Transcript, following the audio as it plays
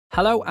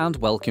Hello and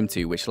welcome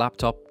to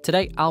WhichLaptop.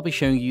 Today I'll be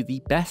showing you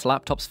the best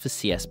laptops for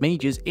CS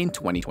majors in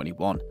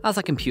 2021. As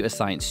a computer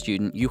science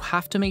student, you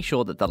have to make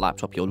sure that the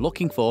laptop you're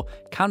looking for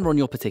can run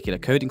your particular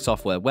coding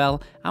software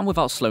well and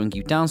without slowing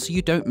you down so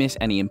you don't miss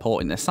any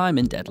important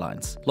assignment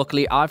deadlines.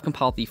 Luckily, I've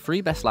compiled the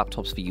 3 best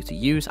laptops for you to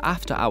use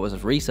after hours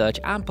of research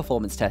and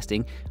performance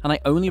testing, and I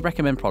only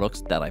recommend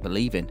products that I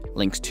believe in.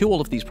 Links to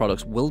all of these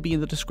products will be in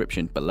the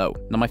description below.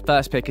 Now my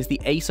first pick is the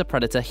Acer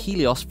Predator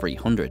Helios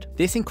 300.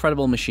 This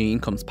incredible machine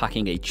comes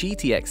packing a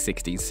GTX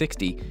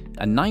 1660,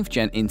 a 9th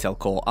gen Intel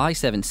Core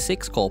i7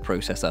 6-core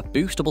processor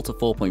boostable to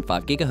 4.5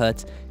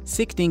 GHz,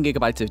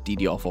 16GB of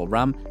DDR4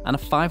 RAM, and a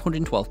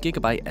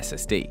 512GB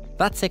SSD.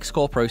 That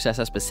 6-core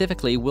processor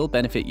specifically will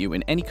benefit you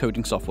in any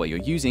coding software you're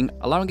using,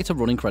 allowing it to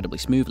run incredibly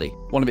smoothly.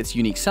 One of its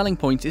unique selling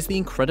points is the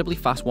incredibly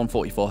fast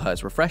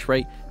 144Hz refresh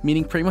rate,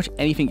 meaning pretty much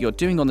anything you're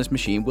doing on this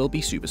machine will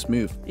be super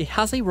smooth. It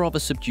has a rather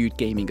subdued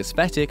gaming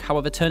aesthetic,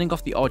 however turning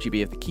off the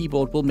RGB of the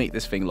keyboard will make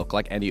this thing look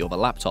like any other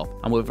laptop,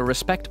 and with a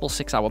respectable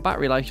 6-hour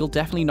battery life, you'll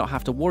definitely not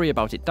have to worry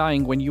about it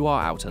dying when you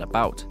are out and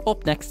about.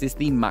 Up next is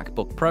the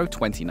Macbook Pro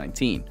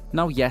 2019.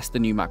 Now yes, the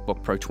new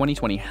MacBook Pro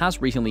 2020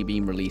 has recently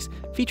been released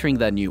featuring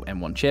their new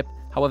M1 chip.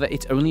 However,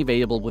 it's only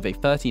available with a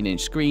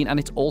 13-inch screen and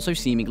it's also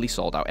seemingly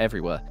sold out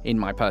everywhere. In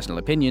my personal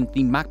opinion,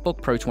 the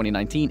MacBook Pro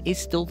 2019 is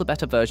still the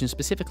better version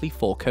specifically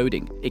for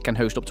coding. It can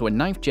host up to a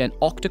 9th gen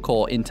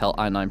octa-core Intel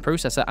i9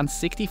 processor and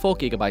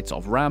 64GB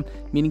of RAM,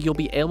 meaning you'll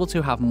be able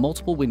to have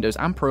multiple windows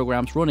and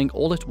programs running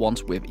all at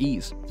once with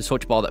ease. The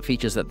touch bar that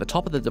features at the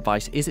top of the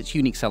device is its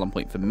unique selling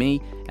point for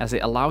me, as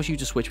it allows you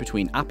to switch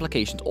between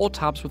applications or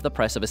tabs with the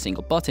press of a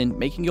single button,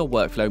 making your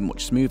workflow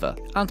much smoother.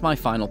 And my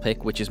final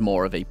pick, which is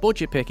more of a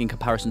budget pick in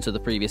comparison to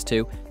the previous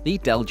two, the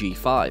Dell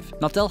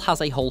G5. Now Dell has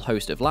a whole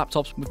host of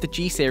laptops, with the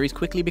G series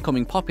quickly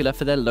becoming popular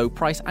for their low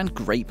price and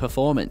great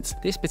performance.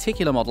 This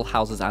particular model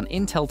houses an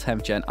Intel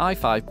 10th gen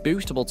i5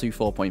 boostable to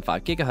 4.5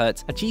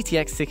 GHz, a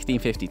GTX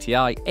 1650 Ti,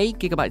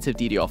 8GB of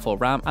DDR4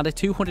 RAM, and a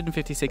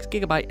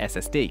 256GB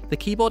SSD. The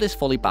keyboard is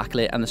fully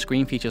backlit and the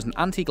screen features an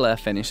anti-glare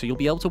finish, so you'll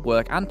be able to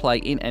work and play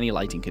in any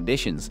lighting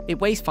conditions. It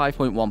weighs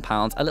 5.1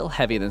 pounds, a little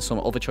heavier than some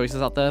other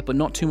choices out there, but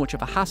not too much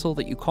of a hassle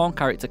that you can't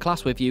carry it to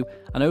class with you,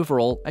 and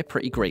overall a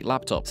pretty great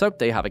laptop. So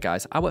there you have it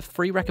guys, our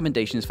 3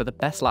 recommendations for the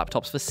best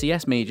laptops for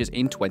CS majors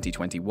in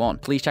 2021.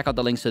 Please check out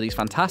the links to these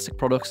fantastic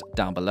products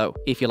down below.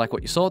 If you like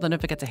what you saw, then don't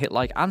forget to hit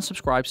like and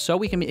subscribe so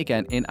we can meet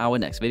again in our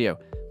next video.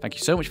 Thank you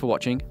so much for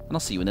watching, and I'll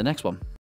see you in the next one.